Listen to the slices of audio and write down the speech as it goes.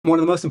One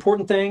of the most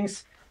important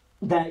things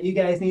that you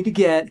guys need to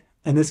get,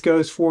 and this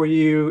goes for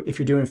you if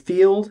you're doing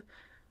field,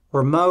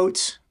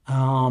 remote,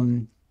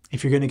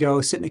 if you're going to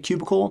go sit in a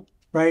cubicle,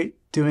 right,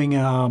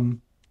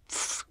 doing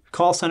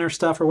call center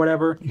stuff or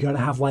whatever, you got to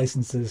have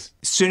licenses.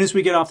 As soon as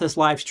we get off this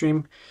live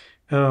stream,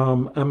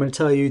 I'm going to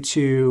tell you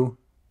to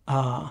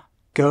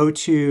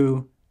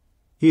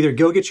either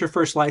go get your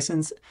first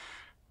license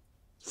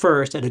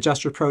first at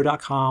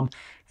AdjusterPro.com,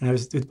 and I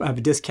have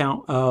a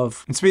discount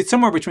of, it's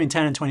somewhere between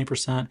 10 and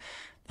 20%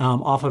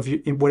 off of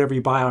whatever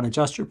you buy on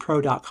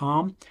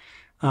AdjusterPro.com.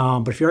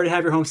 But if you already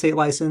have your home state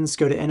license,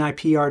 go to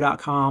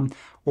NIPR.com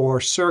or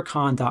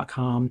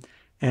Surcon.com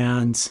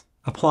and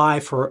apply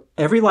for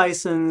every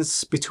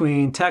license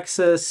between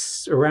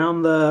Texas,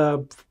 around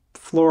the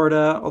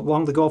Florida,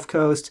 along the Gulf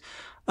Coast,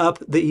 up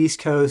the East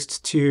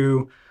Coast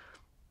to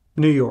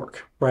New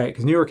York, right?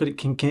 Because New York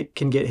can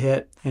get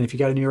hit, and if you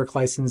got a New York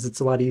license, it's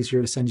a lot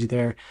easier to send you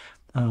there.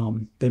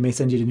 They may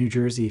send you to New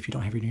Jersey if you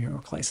don't have your New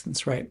York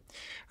license, right?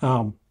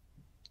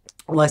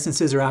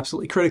 Licenses are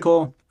absolutely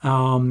critical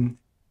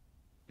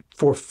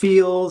for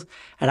field,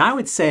 and I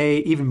would say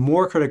even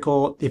more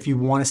critical if you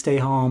want to stay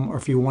home or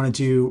if you want to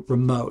do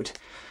remote.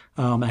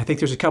 I think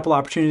there's a couple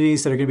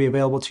opportunities that are going to be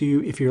available to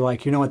you if you're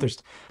like, you know what, I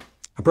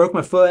broke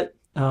my foot.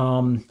 I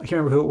can't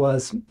remember who it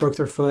was, broke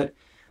their foot,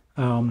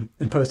 and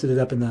posted it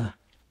up in the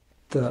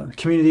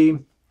community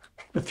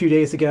a few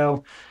days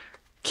ago.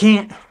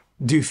 Can't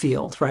do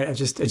field, right? I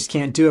just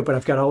can't do it, but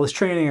I've got all this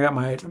training. I got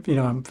my,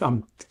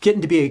 I'm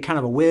getting to be a kind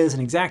of a whiz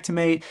and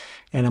xactimate,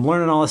 and I'm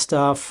learning all this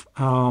stuff.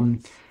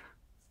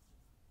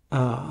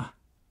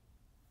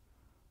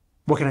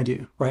 What can I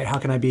do, right? How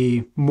can I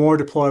be more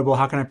deployable?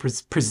 How can I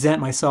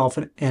present myself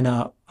in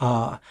a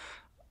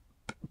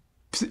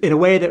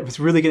way that was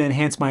really going to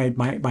enhance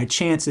my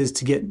chances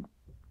to get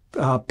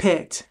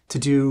picked to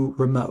do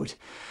remote?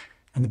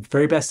 And the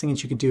very best thing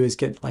that you can do is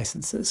get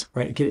licenses,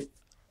 right? Get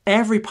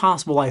every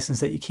possible license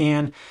that you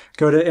can.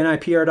 Go to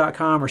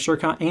NIPR.com or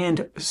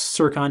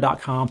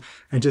Surcon.com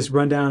and just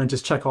run down and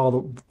just check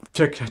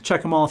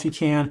them all if you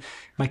can. It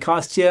might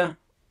cost you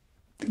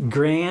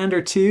 $1,000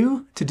 or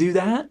 $2,000 to do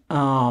that,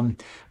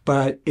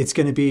 but it's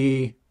going to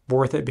be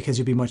worth it because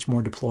you'll be much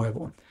more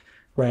deployable,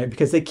 right?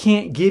 Because they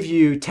can't give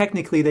you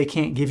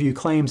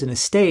claims in a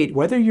state,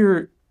 whether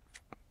you're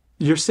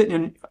sitting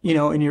in,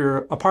 in your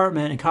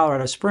apartment in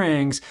Colorado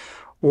Springs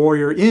or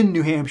you're in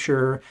New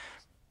Hampshire.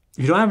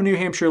 If you don't have a New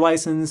Hampshire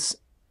license,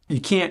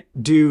 you can't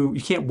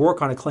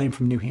work on a claim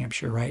from New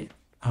Hampshire, right?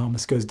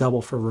 This goes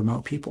double for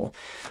remote people.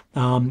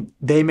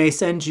 They may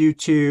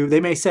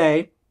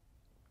say,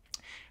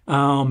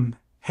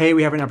 hey,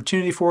 we have an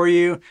opportunity for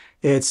you.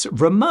 It's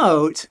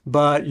remote,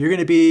 but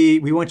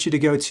we want you to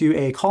go to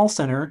a call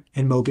center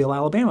in Mobile,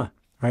 Alabama,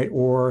 right?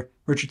 Or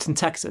Richardson,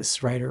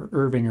 Texas, right? Or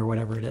Irving or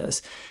whatever it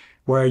is,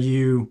 where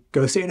you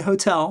go stay in a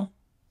hotel,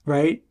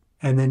 right?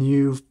 And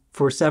then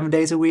for 7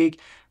 days a week,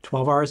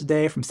 12 hours a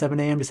day from 7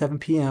 a.m. to 7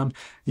 p.m.,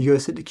 you go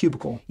sit in a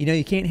cubicle.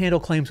 You can't handle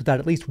claims without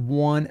at least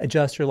one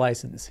adjuster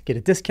license. Get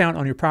a discount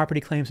on your property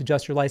claims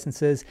adjuster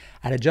licenses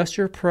at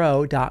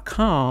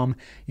AdjusterPro.com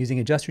using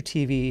Adjuster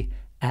TV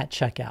at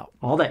checkout.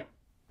 All day,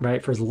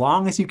 right? For as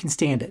long as you can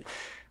stand it.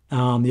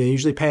 You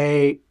usually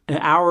pay an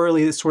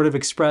hourly that's sort of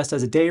expressed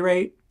as a day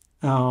rate.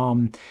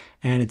 And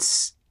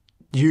it's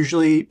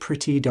usually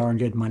pretty darn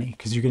good money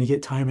because you're going to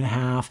get time and a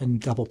half and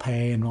double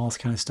pay and all this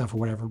kind of stuff or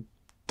whatever.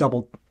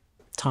 Double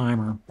time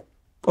or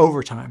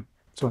overtime.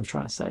 That's what I'm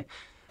trying to say,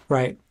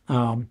 right?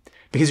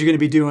 Because you're going to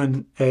be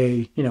doing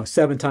a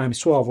 7 times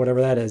 12, whatever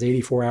that is,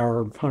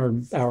 84-hour,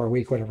 100-hour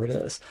week, whatever it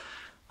is.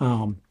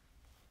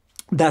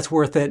 That's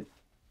worth it.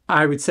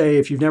 I would say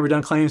if you've never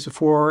done claims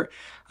before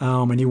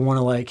and you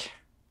want to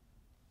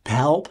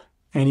help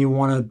and you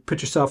want to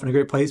put yourself in a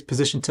great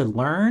position to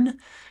learn,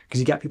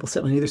 because you got people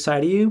sitting on either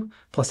side of you,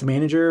 plus a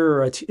manager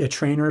or a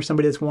trainer or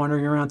somebody that's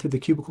wandering around through the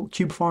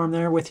cube farm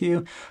there with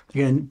you.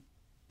 You're going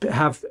to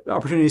have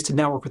opportunities to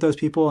network with those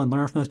people and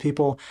learn from those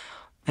people,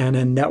 and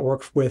then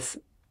network with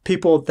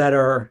people that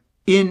are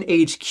in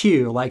HQ.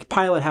 Like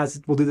Pilot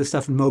will do this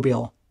stuff in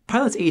Mobile.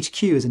 Pilot's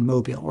HQ is in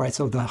Mobile, right?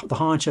 So the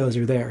honchos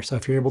are there. So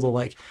if you're able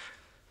to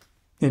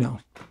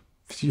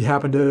if you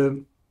happen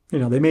to,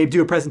 they may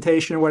do a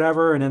presentation or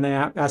whatever, and then they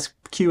ask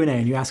Q&A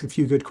and you ask a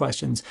few good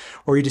questions,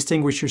 or you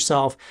distinguish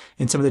yourself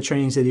in some of the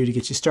trainings they do to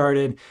get you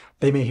started,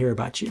 they may hear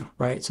about you,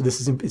 right? So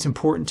it's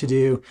important to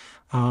do.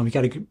 You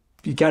got a good,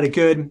 you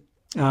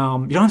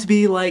don't have to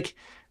be like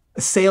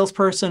a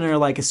salesperson or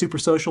like a super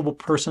sociable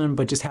person,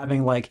 but just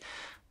having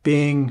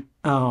being,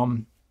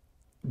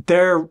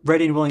 they're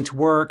ready and willing to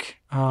work,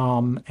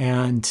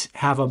 and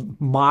have a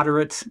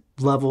moderate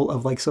level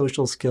of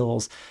social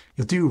skills,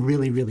 you'll do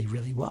really, really,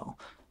 really well.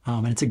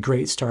 And it's a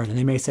great start. And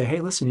they may say,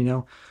 hey, listen,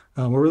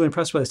 we're really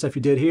impressed by the stuff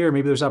you did here.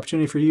 Maybe there's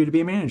opportunity for you to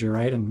be a manager,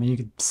 right? And you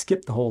could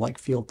skip the whole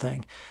field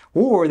thing.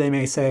 Or they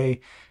may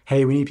say,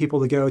 hey, we need people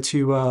to go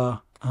to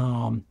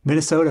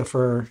Minnesota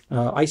for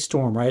ice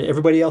storm, right?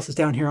 Everybody else is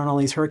down here on all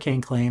these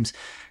hurricane claims.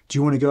 Do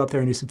you want to go up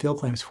there and do some field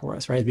claims for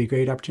us, right? It'd be a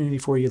great opportunity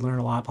for you to learn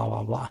a lot, blah,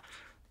 blah, blah.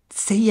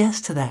 Say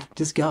yes to that.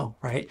 Just go,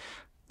 right?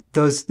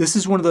 this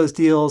is one of those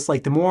deals,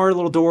 like the more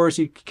little doors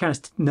you kind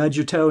of nudge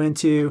your toe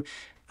into,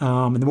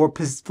 and the more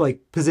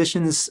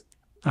positions,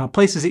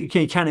 places that you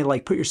can kind of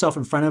like put yourself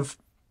in front of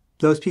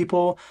those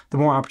people, the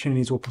more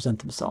opportunities will present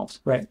themselves,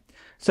 right?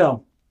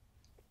 So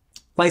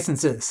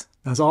licenses,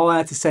 that's all I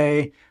have to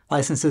say.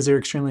 Licenses are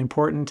extremely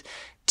important.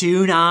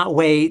 Do not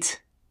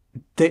wait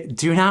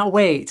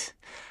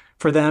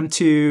for them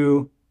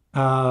to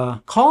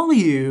call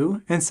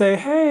you and say,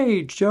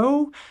 hey,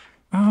 Joe,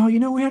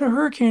 we had a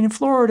hurricane in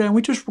Florida and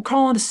we just were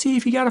calling to see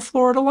if you got a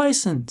Florida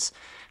license.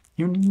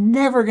 You're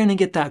never going to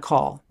get that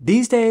call.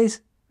 These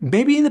days,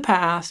 maybe in the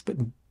past, but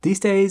these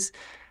days,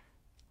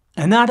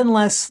 and not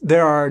unless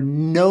there's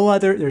no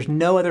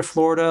other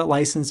Florida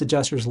licensed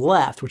adjusters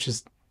left, which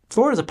is,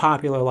 Florida's a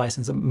popular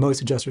license and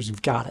most adjusters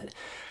have got it.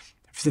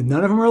 If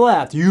none of them are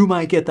left, you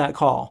might get that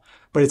call,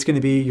 but it's going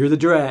to be, you're the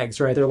dregs,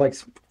 right? They're like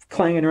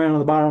clanging around on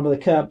the bottom of the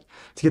cup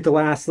to get the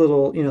last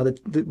little,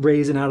 the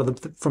raisin out of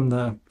from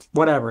the,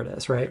 whatever it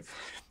is, right?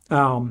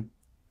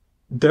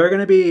 They're going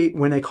to be,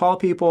 when they call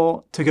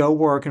people to go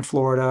work in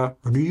Florida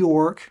or New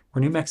York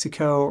or New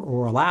Mexico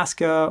or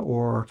Alaska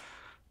or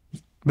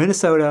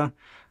Minnesota,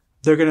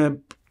 they're going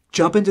to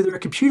jump into their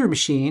computer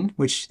machine,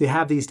 which they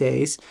have these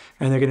days,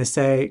 and they're going to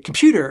say,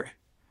 computer,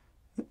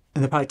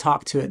 and they'll probably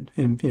talk to it,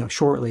 and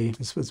shortly,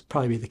 this would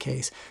probably be the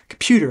case.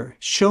 Computer,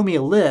 show me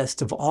a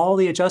list of all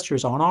the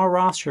adjusters on our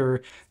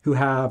roster who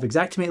have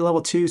xactimate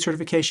level 2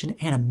 certification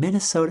and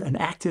an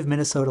active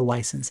Minnesota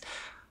license.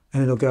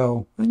 And it'll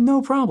go,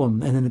 no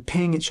problem. And then the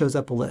ping, it shows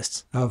up a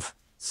list of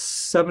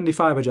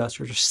 75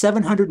 adjusters or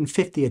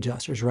 750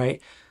 adjusters,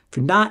 right? If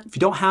you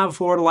don't have a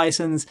Florida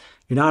license,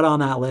 you're not on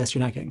that list,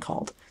 you're not getting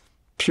called.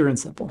 Pure and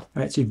simple,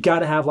 right? So you've got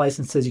to have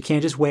licenses. You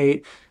can't just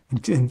wait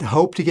and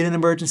hope to get an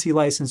emergency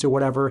license or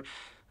whatever,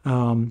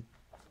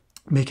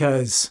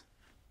 because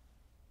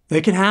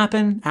it can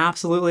happen,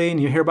 absolutely.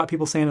 And you hear about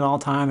people saying it all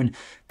the time, and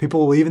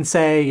people will even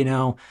say,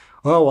 oh,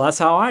 well, that's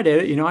how I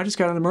did it. I just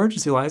got an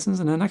emergency license,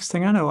 and the next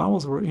thing I know, I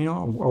was, a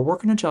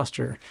working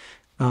adjuster.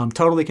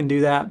 Totally can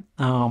do that.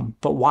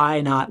 But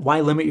why not?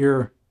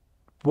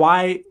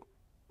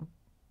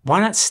 Why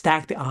not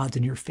stack the odds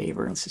in your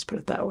favor? Let's just put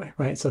it that way,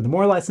 right? So the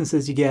more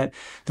licenses you get,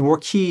 the more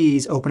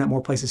keys open up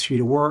more places for you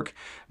to work,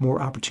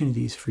 more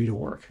opportunities for you to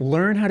work.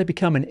 Learn how to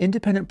become an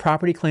independent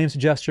property claims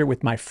adjuster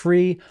with my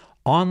free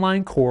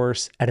online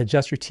course at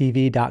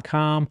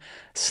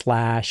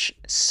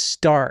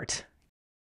adjustertv.com/start.